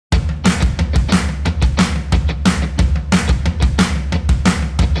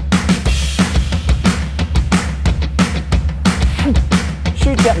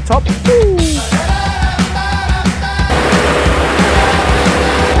top. Woo.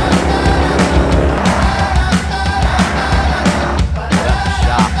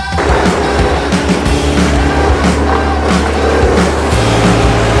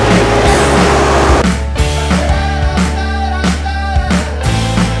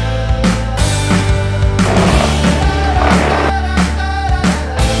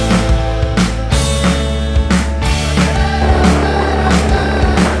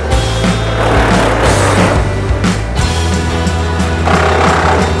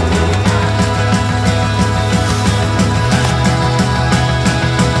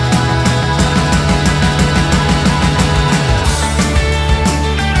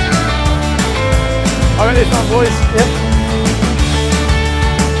 I got this one, boys. Yep.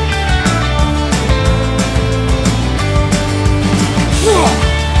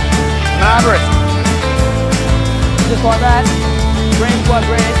 Marvelous. Just like that, green by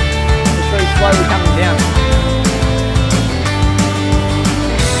green, the tree's slowly coming down.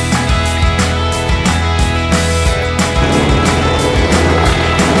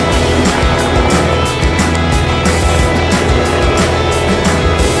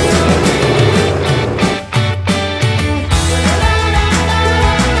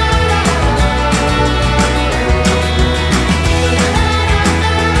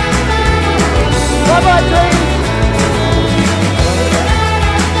 Bye-bye, trees!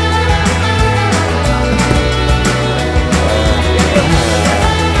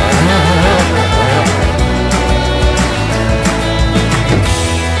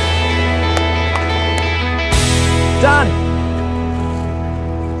 Done!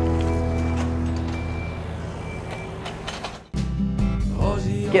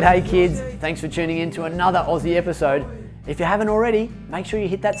 G'day kids, thanks for tuning in to another Aussie episode. If you haven't already, make sure you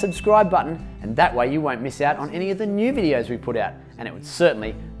hit that subscribe button, and that way you won't miss out on any of the new videos we put out, and it would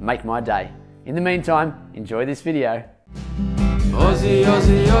certainly make my day. In the meantime, enjoy this video. Ozzie,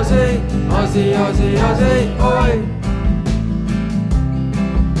 Ozzie, Ozzie, Ozzie, Ozzie, Ozzie, oi!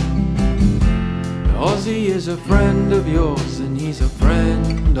 Ozzie is a friend of yours and he's a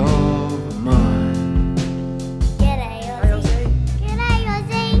friend of mine. G'day Ozzie. G'day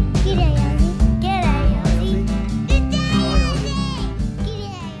Ozzie. G'day Ozzie. G'day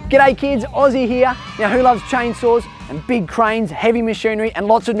Ozzie. G'day kids, Ozzie here. Now who loves chainsaws and big cranes, heavy machinery and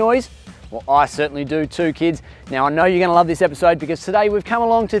lots of noise? Well, I certainly do too, kids. Now I know you're gonna love this episode because today we've come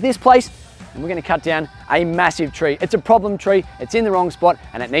along to this place and we're gonna cut down a massive tree. It's a problem tree, it's in the wrong spot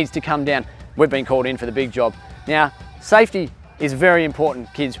and it needs to come down. We've been called in for the big job. Now, safety is very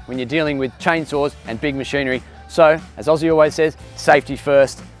important, kids, when you're dealing with chainsaws and big machinery. So, as Ozzie always says, safety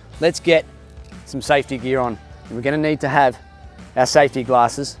first. Let's get some safety gear on. And we're gonna need to have our safety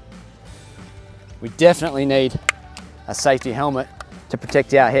glasses. We definitely need a safety helmet to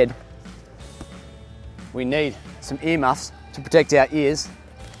protect our head. We need some earmuffs to protect our ears.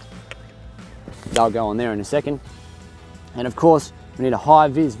 They'll go on there in a second. And of course, we need a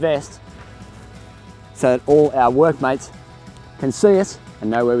high-vis vest so that all our workmates can see us and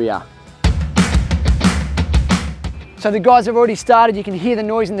know where we are. So the guys have already started. You can hear the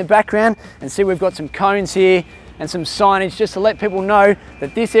noise in the background and see we've got some cones here and some signage just to let people know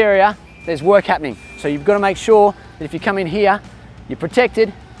that this area, there's work happening. So you've got to make sure that if you come in here, you're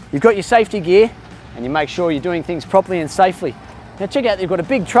protected, you've got your safety gear, and you make sure you're doing things properly and safely. Now check out, they've got a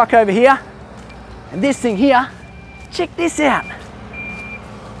big truck over here, and this thing here, check this out.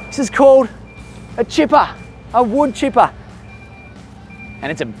 This is called a chipper, a wood chipper. And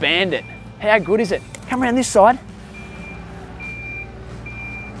it's a bandit. How good is it? Come around this side.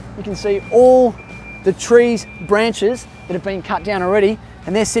 You can see all the trees, branches that have been cut down already,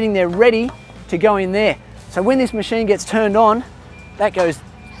 and they're sitting there ready to go in there. So when this machine gets turned on, that goes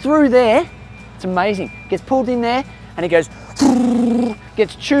through there. It's amazing. It gets pulled in there and it goes,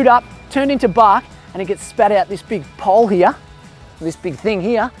 gets chewed up, turned into bark, and it gets spat out this big pole here, this big thing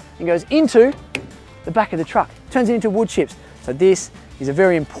here, and goes into the back of the truck, turns it into wood chips. So this is a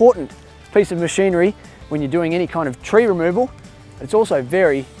very important piece of machinery when you're doing any kind of tree removal. It's also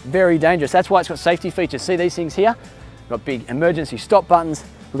very, very dangerous. That's why it's got safety features. See these things here? We've got big emergency stop buttons.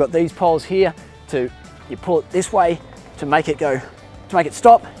 We've got these poles here you pull it this way to make it go, to make it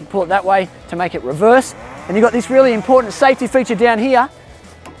stop. You pull it that way to make it reverse. And you've got this really important safety feature down here.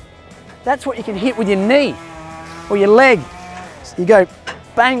 That's what you can hit with your knee or your leg. So you go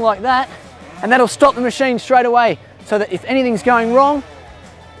bang like that, and that'll stop the machine straight away, so that if anything's going wrong,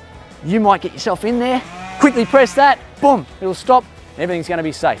 you might get yourself in there, quickly press that, boom, it'll stop, and everything's gonna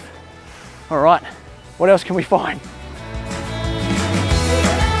be safe. All right, what else can we find?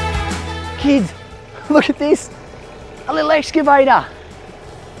 Kids, look at this, a little excavator.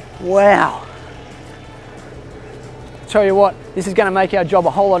 Wow. Tell you what, this is going to make our job a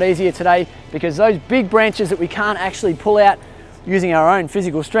whole lot easier today, because those big branches that we can't actually pull out using our own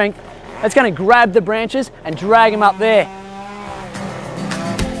physical strength, it's going to grab the branches and drag them up there.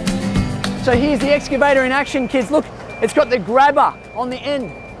 So here's the excavator in action, kids. Look, it's got the grabber on the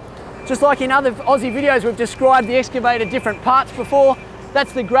end. Just like in other Aussie videos, we've described the excavator different parts before.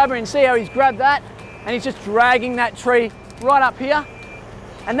 That's the grabber, and see how he's grabbed that and he's just dragging that tree right up here.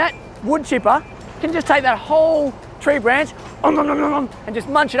 And that wood chipper can just take that whole tree branch and just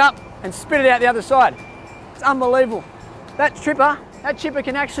munch it up and spit it out the other side. It's unbelievable. That chipper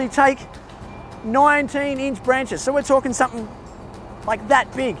can actually take 19-inch branches. So we're talking something like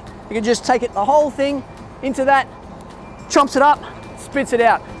that big. You can just take it, the whole thing, into that, chomps it up, spits it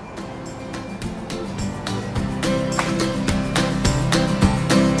out.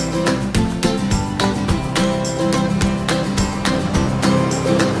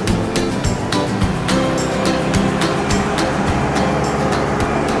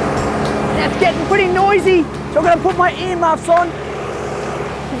 Getting pretty noisy, so I'm going to put my earmuffs on.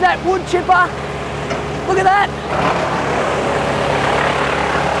 Is that wood chipper? Look at that.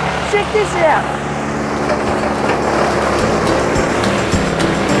 Check this out.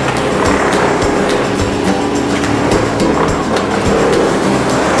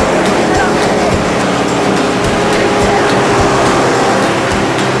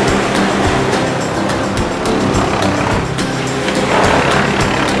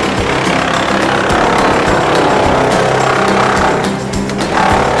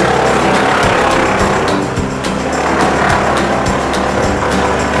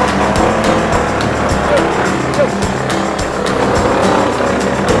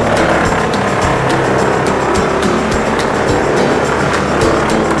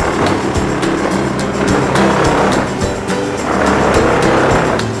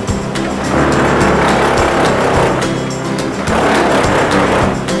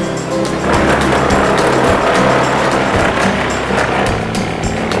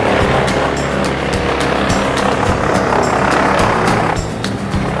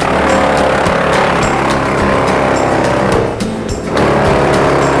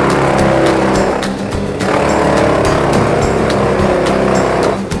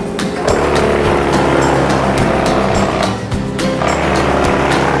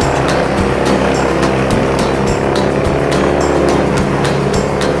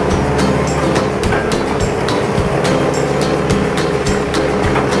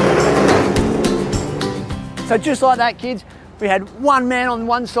 So just like that, kids, we had one man on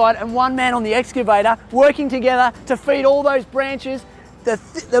one side and one man on the excavator working together to feed all those branches, the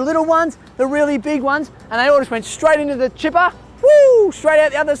little ones, the really big ones, and they all just went straight into the chipper, woo, straight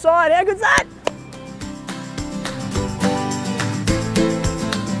out the other side. How good's that?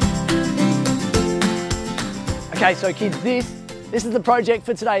 Okay, so kids, this is the project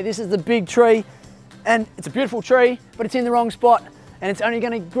for today. This is the big tree, and it's a beautiful tree, but it's in the wrong spot, and it's only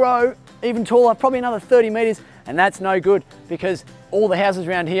going to grow even taller, probably another 30 meters, and that's no good, because all the houses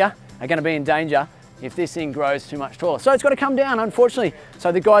around here are going to be in danger if this thing grows too much taller. So it's got to come down, unfortunately.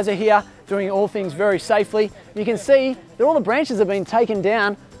 So the guys are here doing all things very safely. You can see that all the branches have been taken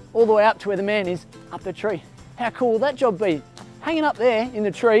down all the way up to where the man is up the tree. How cool will that job be? Hanging up there in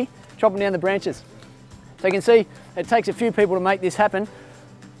the tree, chopping down the branches. So you can see it takes a few people to make this happen.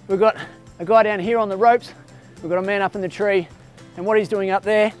 We've got a guy down here on the ropes. We've got a man up in the tree. And what he's doing up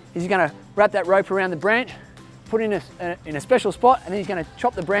there is he's going to wrap that rope around the branch, put it in a special spot, and then he's going to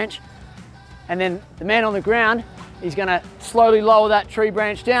chop the branch. And then the man on the ground is going to slowly lower that tree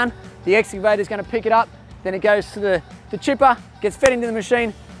branch down. The excavator is going to pick it up. Then it goes to the chipper, gets fed into the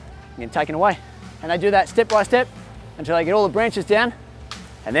machine, and then taken away. And they do that step by step until they get all the branches down.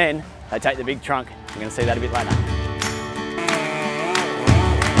 And then they take the big trunk. We're going to see that a bit later.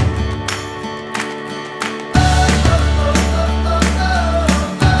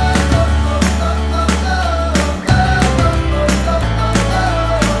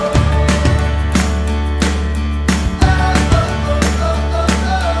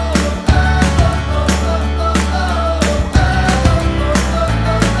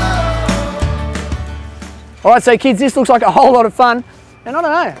 All right, so kids, this looks like a whole lot of fun. And I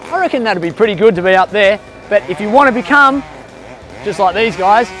don't know, I reckon that'd be pretty good to be up there. But if you want to become just like these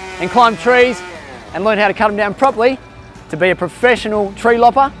guys and climb trees and learn how to cut them down properly to be a professional tree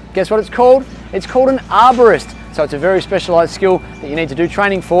lopper, guess what it's called? It's called an arborist. So it's a very specialised skill that you need to do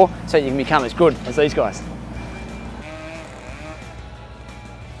training for so you can become as good as these guys.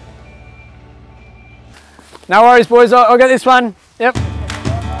 No worries, boys, I'll get this one. Yep.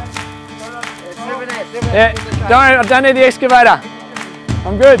 Yeah, I don't need the excavator.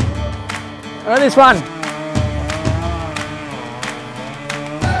 I'm good. All right, this one.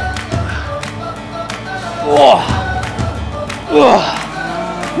 Oh. Oh.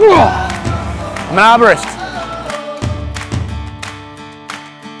 Oh. I'm an arborist.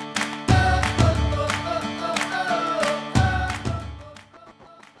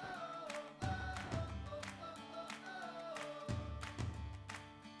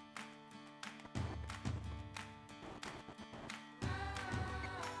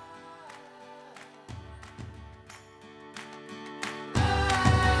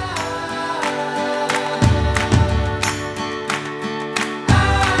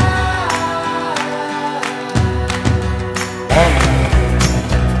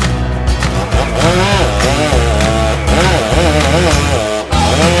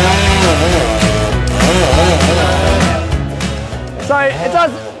 So it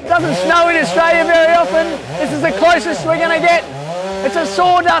doesn't snow in Australia very often. This is the closest we're going to get. It's a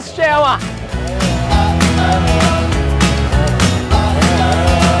sawdust shower.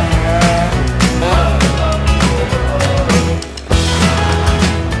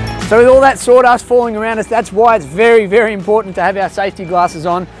 So with all that sawdust falling around us, that's why it's very, very important to have our safety glasses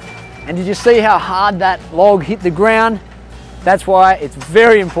on. And did you see how hard that log hit the ground? That's why it's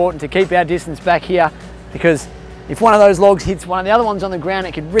very important to keep our distance back here, because if one of those logs hits one of the other ones on the ground,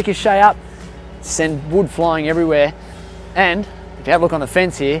 it could ricochet up, send wood flying everywhere. And if you have a look on the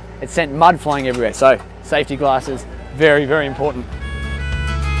fence here, it sent mud flying everywhere. So safety glasses, very, very important.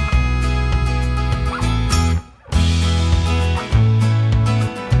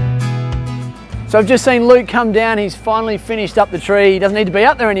 So I've just seen Luke come down. He's finally finished up the tree. He doesn't need to be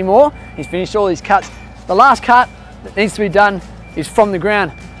up there anymore. He's finished all his cuts. The last cut that needs to be done is from the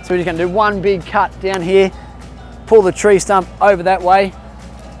ground. So we're just going to do one big cut down here, pull the tree stump over that way,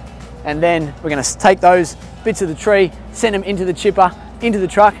 and then we're going to take those bits of the tree, send them into the chipper, into the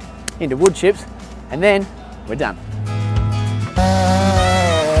truck, into wood chips, and then we're done.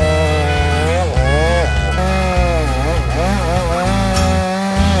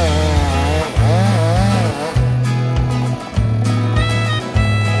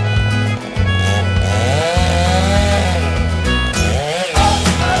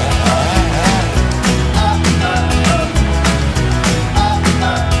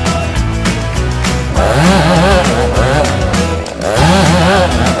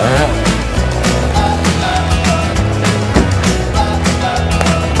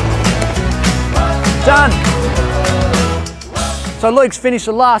 Done. So Luke's finished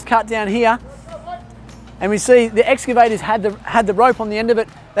the last cut down here, and we see the excavator's had the rope on the end of it.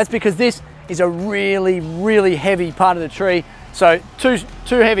 That's because this is a really, really heavy part of the tree. So too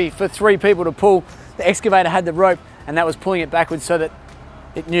heavy for 3 people to pull. The excavator had the rope, and that was pulling it backwards so that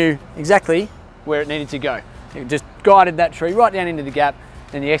it knew exactly where it needed to go. It just guided that tree right down into the gap,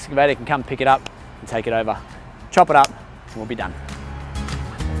 then the excavator can come pick it up and take it over, chop it up, and we'll be done.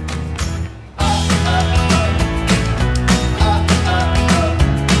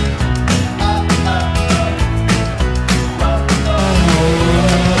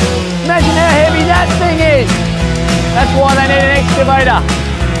 Imagine how heavy that thing is. That's why they need an excavator.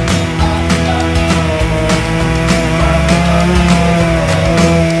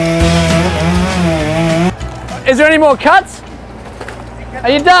 Is there any more cuts? Are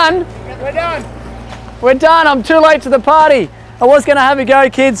you done? We're done. We're done. I'm too late to the party. I was going to have a go,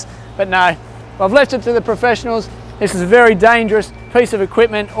 kids, but no. I've left it to the professionals. This is a very dangerous piece of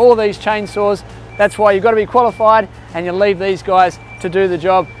equipment, all of these chainsaws. That's why you've got to be qualified, and you leave these guys to do the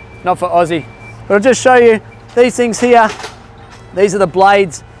job, not for Ozzie. But I'll just show you these things here. These are the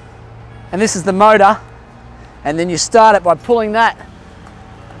blades, and this is the motor. And then you start it by pulling that,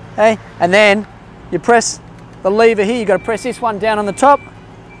 okay? And then you press the lever here. You've got to press this one down on the top,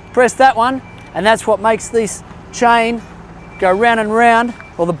 press that one, and that's what makes this chain go round and round,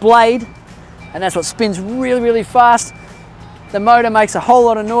 or the blade, and that's what spins really, really fast. The motor makes a whole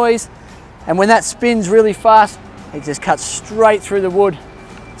lot of noise, and when that spins really fast, it just cuts straight through the wood.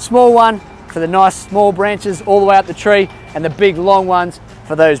 Small one for the nice small branches all the way up the tree, and the big long ones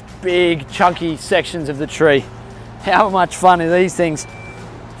for those big chunky sections of the tree. How much fun are these things?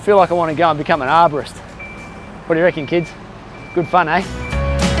 I feel like I want to go and become an arborist. What do you reckon, kids? Good fun, eh?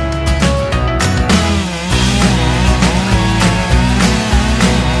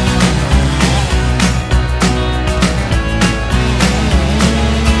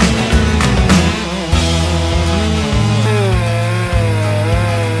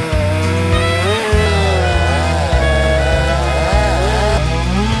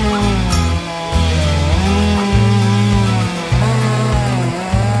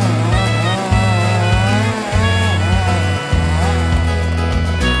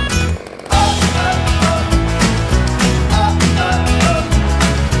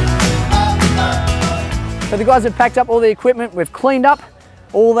 So the guys have packed up all the equipment, we've cleaned up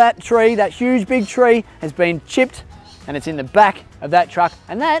all that tree, that huge big tree has been chipped and it's in the back of that truck,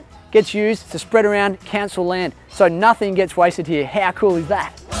 and that gets used to spread around council land. So nothing gets wasted here. How cool is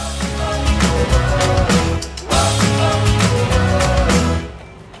that?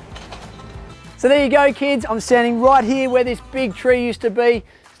 So there you go, kids. I'm standing right here where this big tree used to be,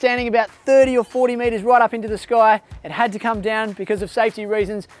 standing about 30 or 40 meters right up into the sky. It had to come down because of safety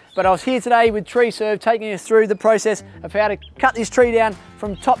reasons, but I was here today with Tree Serve taking us through the process of how to cut this tree down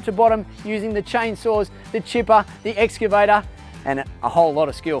from top to bottom using the chainsaws, the chipper, the excavator, and a whole lot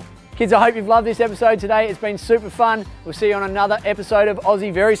of skill. Kids, I hope you've loved this episode today. It's been super fun. We'll see you on another episode of Ozzie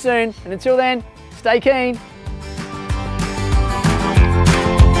very soon. And until then, stay keen.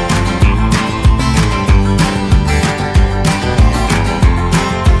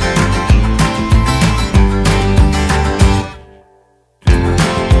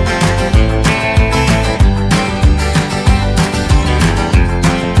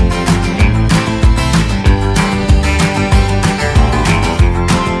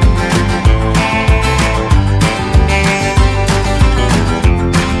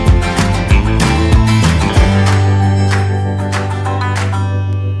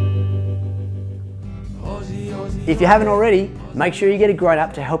 If you haven't already, make sure you get a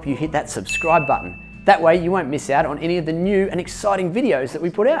grown-up to help you hit that subscribe button. That way you won't miss out on any of the new and exciting videos that we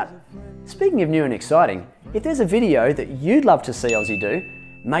put out. Speaking of new and exciting, if there's a video that you'd love to see Ozzie do,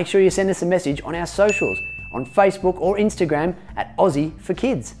 make sure you send us a message on our socials, on Facebook or Instagram at Ozzie for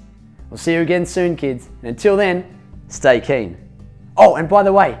Kids. We'll see you again soon, kids, and until then, stay keen. Oh, and by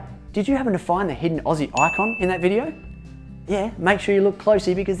the way, did you happen to find the hidden Ozzie icon in that video? Yeah, make sure you look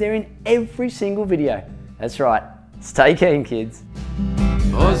closely because they're in every single video. That's right. Stay keen, kids.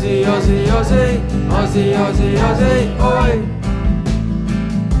 Ozzie, Ozzie, Ozzie, Ozzie, Ozzie, Ozzie, oi!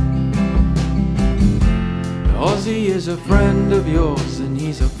 Ozzie is a friend of yours and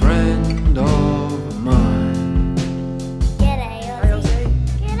he's a friend of mine. G'day, Ozzie.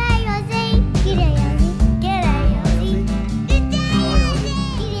 G'day, Ozzie. G'day, Ozzie. G'day, Ozzie.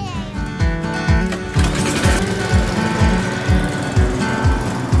 G'day,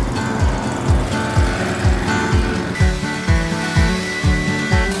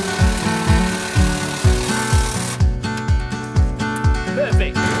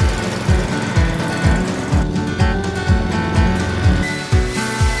 Perfect.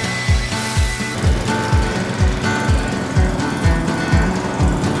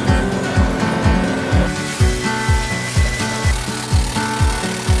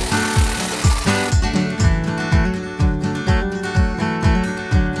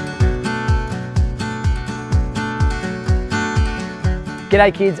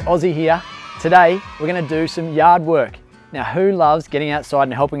 G'day kids, Ozzie here. Today we're going to do some yard work. Now who loves getting outside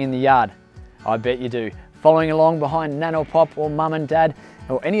and helping in the yard? I bet you do. Following along behind Nan or Pop or Mum and Dad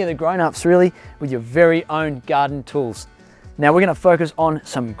or any of the grown-ups really with your very own garden tools. Now we're going to focus on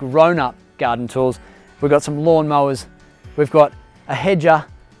some grown-up garden tools. We've got some lawn mowers, we've got a hedger,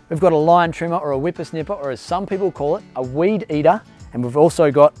 we've got a line trimmer or a whippersnipper, or as some people call it, a weed eater, and we've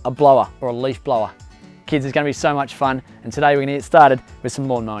also got a blower or a leaf blower. Kids, it's going to be so much fun, and today we're going to get started with some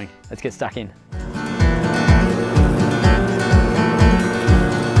lawn mowing. Let's get stuck in.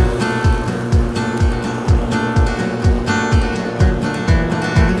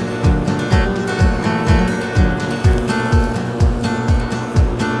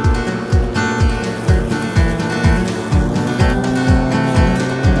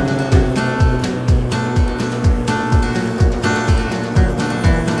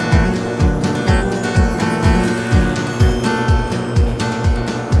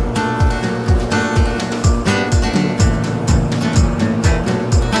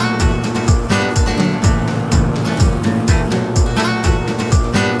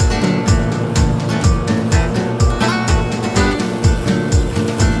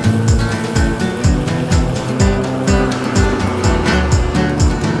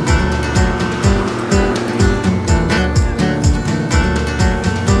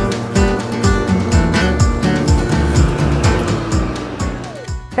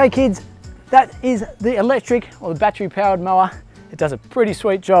 Okay kids, that is the electric or the battery powered mower. It does a pretty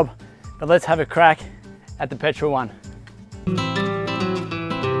sweet job, but let's have a crack at the petrol one.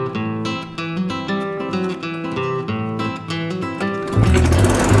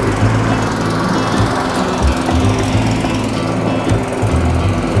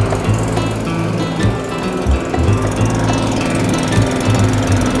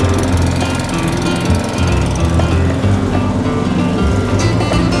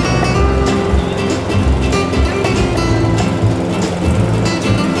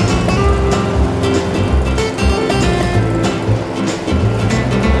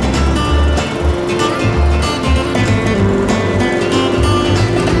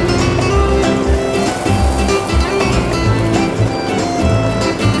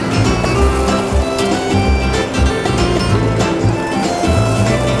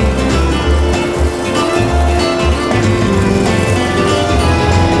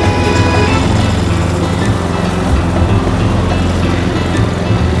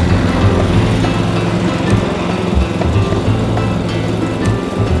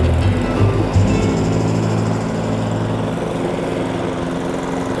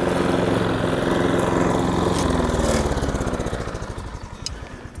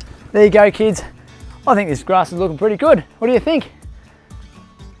 There you go, kids. I think this grass is looking pretty good. What do you think?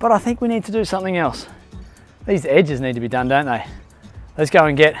 But I think we need to do something else. These edges need to be done, don't they? Let's go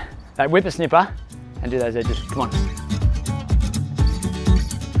and get that whippersnipper and do those edges. Come on.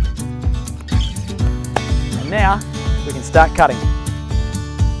 And now we can start cutting.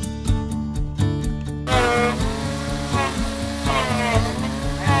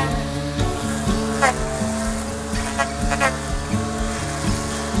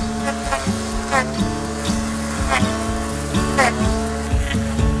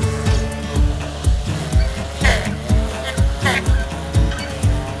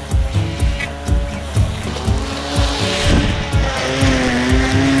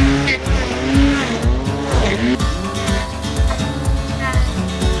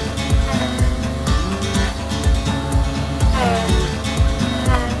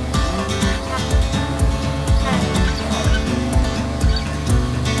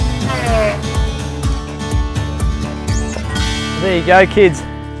 There you go, kids.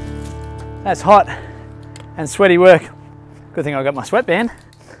 That's hot and sweaty work. Good thing I got my sweatband.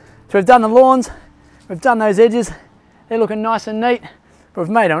 So we've done the lawns, we've done those edges. They're looking nice and neat, but we've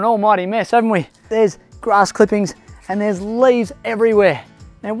made an almighty mess, haven't we? There's grass clippings and there's leaves everywhere.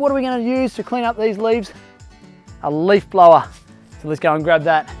 Now what are we going to use to clean up these leaves? A leaf blower. So let's go and grab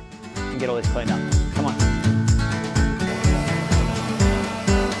that and get all this cleaned up. Come on.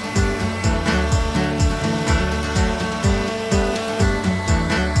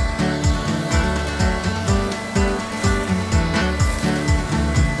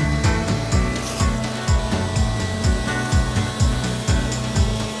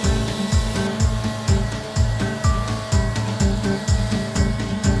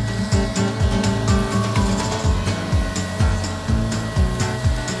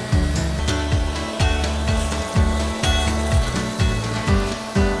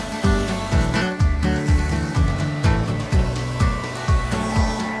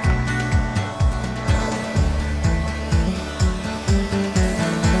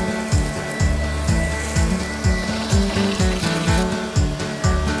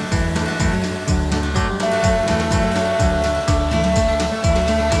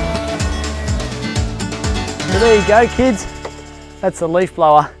 There you go, kids. That's the leaf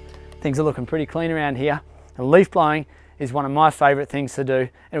blower. Things are looking pretty clean around here. And leaf blowing is one of my favorite things to do.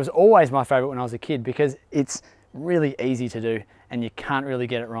 It was always my favorite when I was a kid because it's really easy to do and you can't really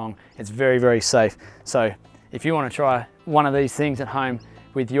get it wrong. It's very, very safe. So if you want to try one of these things at home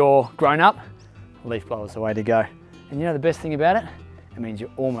with your grown-up, leaf blower is the way to go. And you know the best thing about it? It means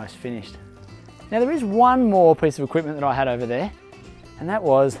you're almost finished. Now there is one more piece of equipment that I had over there, and that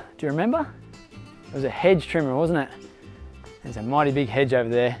was, do you remember? It was a hedge trimmer, wasn't it? There's a mighty big hedge over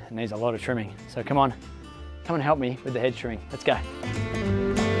there and needs a lot of trimming. So come on, come and help me with the hedge trimming. Let's go.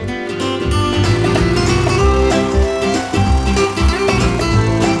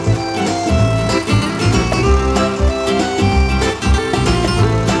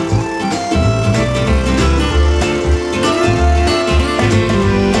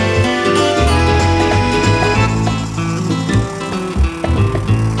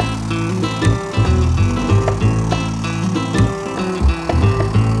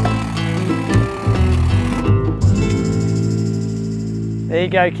 There you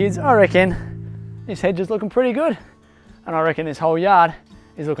go, kids. I reckon this hedge is looking pretty good. And I reckon this whole yard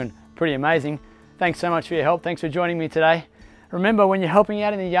is looking pretty amazing. Thanks so much for your help. Thanks for joining me today. Remember, when you're helping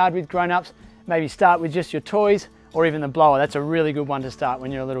out in the yard with grown-ups, maybe start with just your toys or even the blower. That's a really good one to start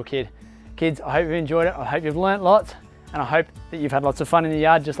when you're a little kid. Kids, I hope you've enjoyed it. I hope you've learnt lots, and I hope that you've had lots of fun in the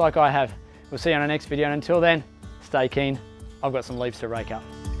yard just like I have. We'll see you on our next video, and until then, stay keen. I've got some leaves to rake up.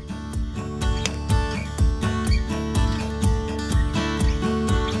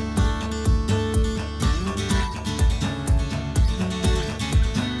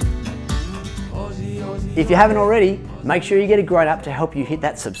 If you haven't already, make sure you get a grown-up to help you hit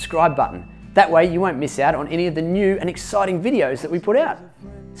that subscribe button. That way you won't miss out on any of the new and exciting videos that we put out.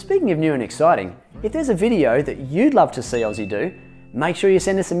 Speaking of new and exciting, if there's a video that you'd love to see Ozzie do, make sure you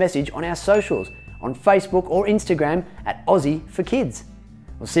send us a message on our socials, on Facebook or Instagram at Ozzie for Kids.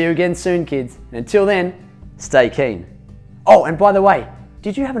 We'll see you again soon, kids, and until then, stay keen. Oh, and by the way,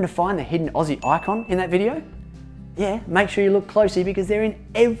 did you happen to find the hidden Ozzie icon in that video? Yeah, make sure you look closely because they're in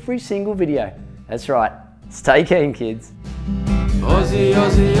every single video. That's right, stay keen, kids. Ozzie,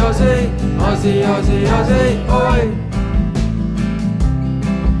 Ozzie, Ozzie, Ozzie, Ozzie, Ozzie, oi!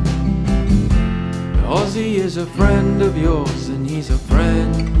 Ozzie is a friend of yours and he's a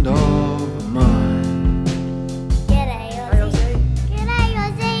friend of